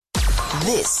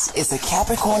This is the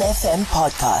Capricorn FM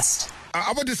podcast.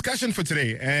 Our discussion for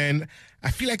today, and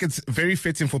I feel like it's very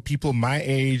fitting for people my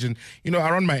age and,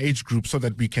 around my age group, so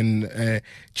that we can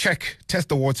test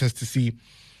the waters to see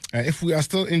if we are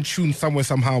still in tune somewhere,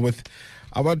 somehow with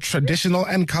our traditional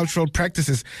and cultural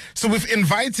practices. So we've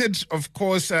invited, of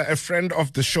course, a friend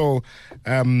of the show.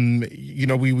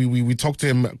 We talk to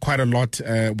him quite a lot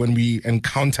when we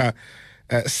encounter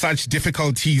such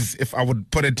difficulties, if I would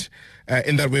put it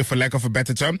in that way, for lack of a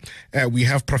better term. We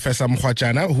have Professor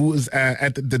Mokgoatsana, who is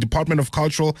at the Department of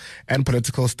Cultural and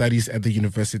Political Studies at the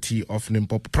University of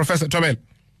Limpopo. Professor Tomel.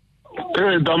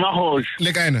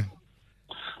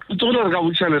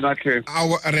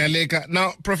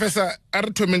 Now, Professor,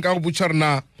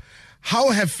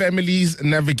 how have families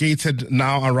navigated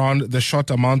now around the short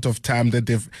amount of time that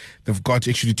they've got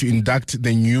actually to induct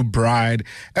the new bride,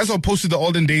 as opposed to the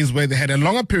olden days where they had a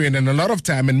longer period and a lot of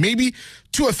time and maybe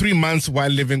 2 or 3 months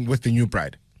while living with the new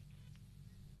bride?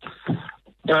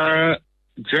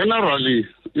 Generally,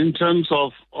 in terms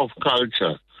of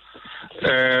culture,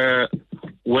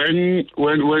 when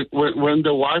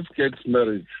the wife gets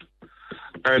married,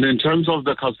 and in terms of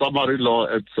the customary law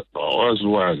as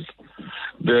well,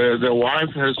 the wife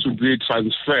has to be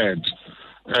transferred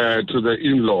to the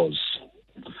in-laws,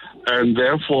 and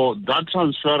therefore that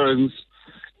transference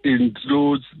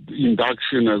includes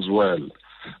induction as well.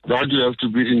 That you have to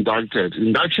be inducted.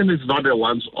 Induction is not a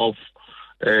once-off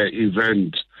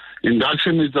event.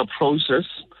 Induction is a process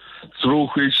through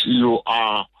which you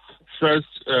are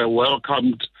first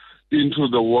welcomed into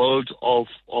the world of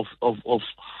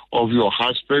your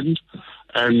husband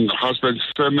and husband's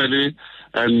family,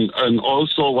 and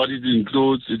also what it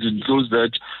includes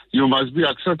that you must be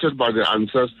accepted by the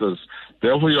ancestors.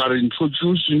 Therefore, you are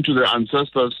introduced into the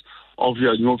ancestors of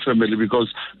your new family,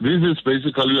 because this is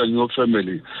basically your new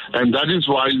family. And that is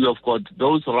why you have got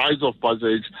those rites of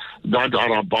passage that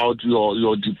are about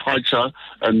your departure,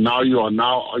 and now you are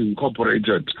now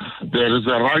incorporated. There is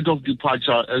a rite of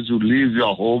departure as you leave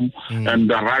your home, and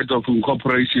the rite of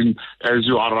incorporation as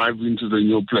you arrive into the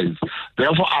new place.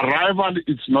 Therefore, arrival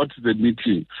is not the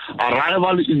meeting.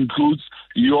 Arrival includes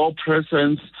your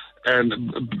presence,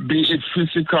 and be it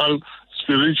physical,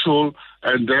 spiritual,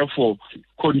 and therefore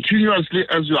continuously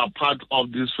as you are part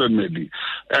of this family.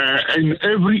 In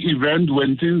every event,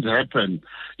 when things happen,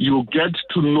 you get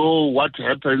to know what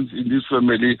happens in this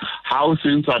family, how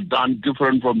things are done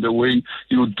different from the way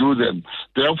you do them.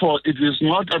 Therefore, it is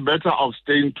not a matter of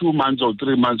staying 2 months or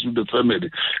 3 months with the family.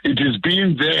 It is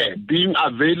being there, being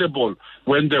available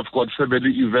when they've got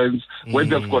family events, when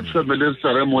they've got family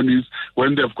ceremonies,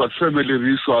 when they've got family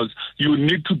rituals. You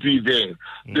need to be there.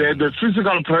 The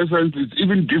physical presence is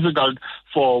even difficult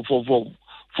for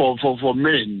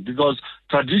men, because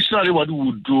traditionally what we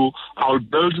would do, I would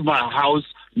build my house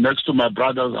next to my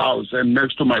brother's house and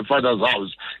next to my father's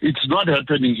house. It's not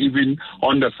happening even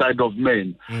on the side of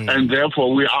men. And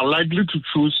therefore we are likely to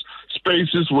choose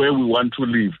spaces where we want to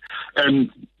live. And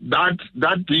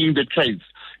that being the case,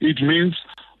 it means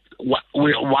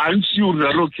once you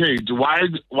relocate,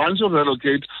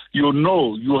 you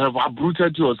know you have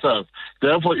uprooted yourself.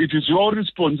 Therefore, it is your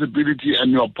responsibility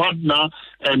and your partner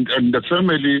and the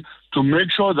family to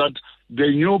make sure that the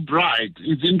new bride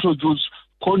is introduced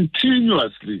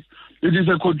continuously. It is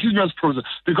a continuous process,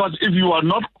 because if you are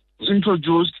not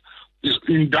introduced,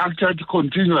 inducted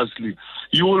continuously,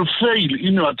 you will fail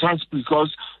in your task,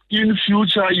 because in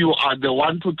future you are the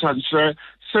one to transfer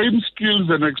same skills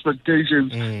and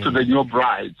expectations to the new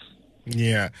brides.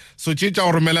 Yeah. So Chicha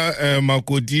Ormela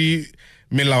Makodi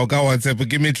Milao ka WhatsApp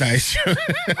give me tlash.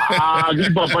 Di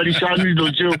papadi shani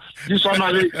do tšeo di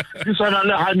swana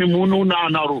le honeymoon una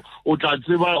na ro o tla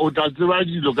tseba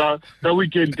dilo ka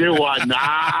weekend day one.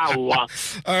 All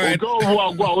right. Go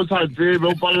wa o sa tsebe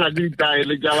o palla di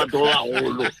taele ja batho ba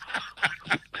holo.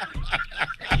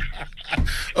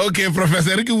 Okay,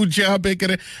 Professor, in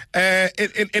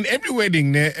every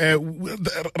wedding,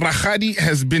 Rakgadi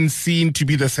has been seen to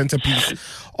be the centerpiece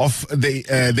of the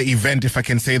event, if I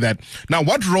can say that. Now,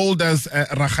 what role does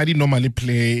Rakgadi normally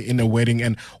play in a wedding,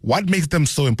 and what makes them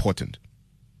so important?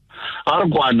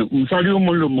 Musadi o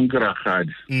mong le mong ke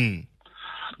Rakgadi.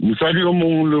 Musadi o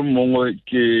mong le mong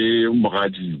ke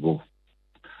Mogadibo.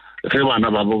 Ge bana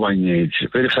ba bo ba nyetse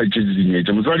ge kgaitšedi di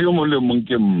nyetse, mosadi o mong le mong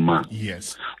ke mma.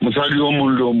 Yes. Mosadi o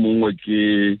mong le mongwe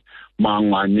ke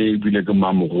mangwane ebile ke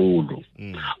mamogolo,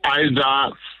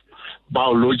 either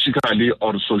biologically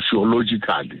or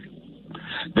sociologically.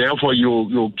 Therefore,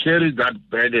 you carry that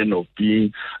burden of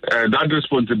being, that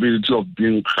responsibility of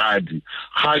being Khadi.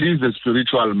 Khadi is the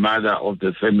spiritual mother of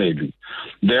the family.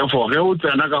 Therefore, ge o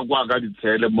tsena ka kwa ka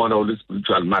ditshele mona o le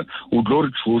spiritual man, o tlo re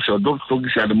thusha, o tlo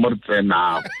hlokisha le mo re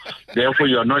tsenang. Therefore,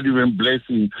 you are not even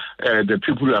blessing the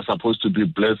people you are supposed to be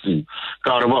blessing.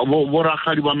 Ka re bo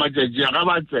rakgadi ba matšatši ga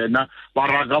ba tsena ba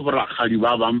raka bo rakgadi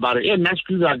ba bang ba re nna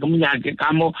sekuza ke monyake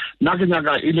ka mo nna ke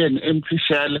nyaka e le an empty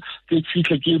shell ke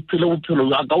fihle ke phele bophelo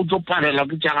ya ka o tlo palela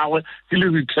ke tša gagwe ke le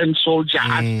return soldier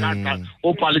a skata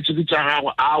o paletše ke tša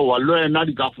gagwe aowa le wena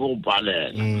di ka fo go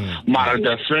palela. Mara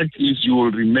the fact is you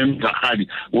will remember Rakgadi.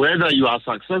 Whether you are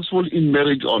successful in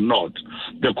marriage or not,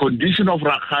 the condition of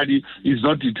Rakgadi is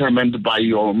not determined by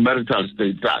your marital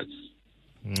status.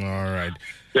 All right.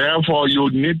 Therefore, you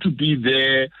need to be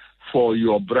there for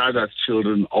your brother's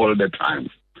children all the time.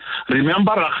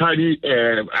 Remember, Rakgadi,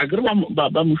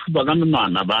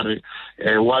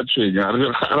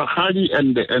 Rakgadi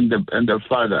and the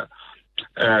father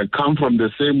come from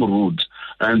the same root,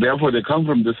 and therefore they come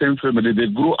from the same family. They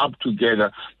grew up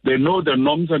together. They know the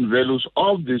norms and values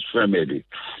of this family.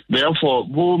 Therefore,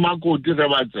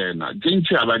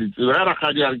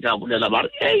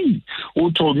 hey,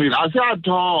 who told me? I said,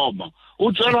 Tom. O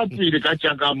tsara pele ka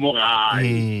tšaka mo gae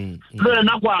le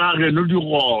wena kwa ga geno di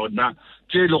gona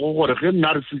tše le go gore ge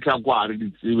nna re fitlha kwa re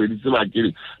di tseba ke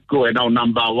wena o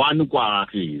number 1 kwa ga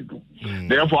geno.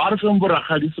 Therefore a re feng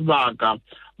borakgadi sebaka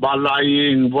ba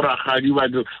laeng borakgadi ba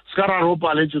ska ra ro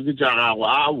paletšwe ke tša gago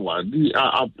a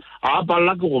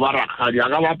palela ke go ba rakgadi a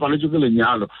ka ba paletšwe ke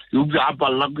lenyalo a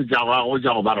palela ke tša gago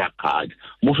tša go ba rakgadi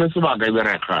mo fe sebaka e be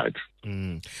rakgadi.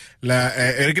 La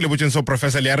re ke le botseng so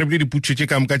professor le a re bile diputšhe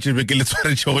ka mka tšebe ke le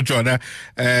tshwaretše go tšona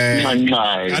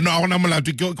no a gona molato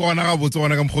ke gona ga botse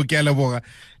gona ka mokgo ke a leboga.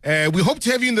 We hope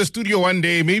to have you in the studio one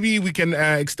day. Maybe we can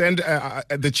extend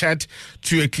the chat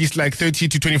to at least like 30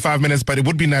 to 25 minutes, but it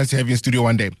would be nice to have you in studio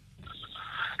one day.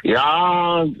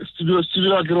 Yeah, studio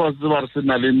ke wa tseba se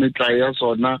na le metla ya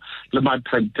sona le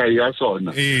mathata ya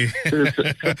sona.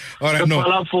 All right, no.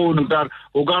 La phone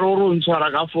o ka ro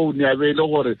ntshwara ka phone ya be le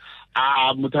gore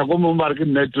mothago mo mare ke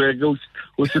network o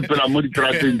sepela mo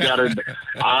ditrateng tša re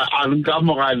a nka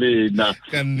mogalena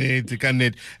ka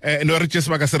nnete no re tšese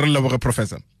ba ka se re leboge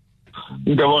professor.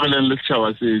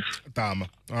 Tama.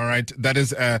 All right. That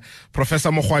is Professor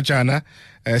Mokgoatsana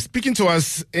speaking to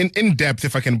us in depth,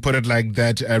 if I can put it like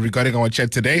that, regarding our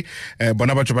chat today.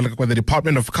 The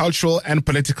Department of Cultural and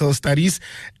Political Studies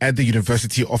at the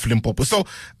University of Limpopo. So,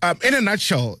 in a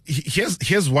nutshell,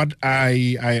 here's what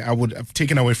I would have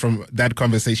taken away from that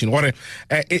conversation.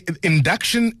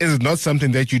 Induction is not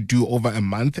something that you do over a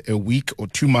month, a week, or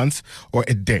 2 months, or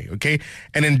a day, okay?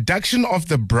 An induction of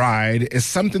the bride is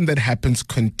something that happens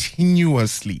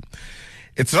continuously.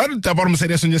 It's not about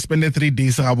just spend 3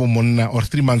 days or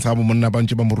 3 months.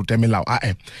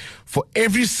 For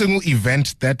every single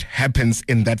event that happens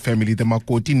in that family, the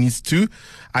Makoti needs to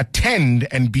attend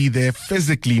and be there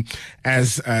physically,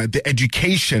 as the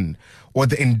education or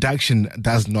the induction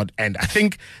does not end. I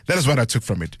think that is what I took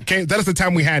from it. Okay, that is the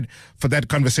time we had for that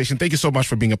conversation. Thank you so much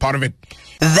for being a part of it.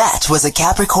 That was a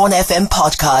Capricorn FM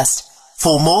podcast.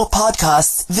 For more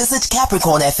podcasts, visit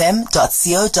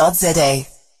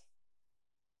capricornfm.co.za.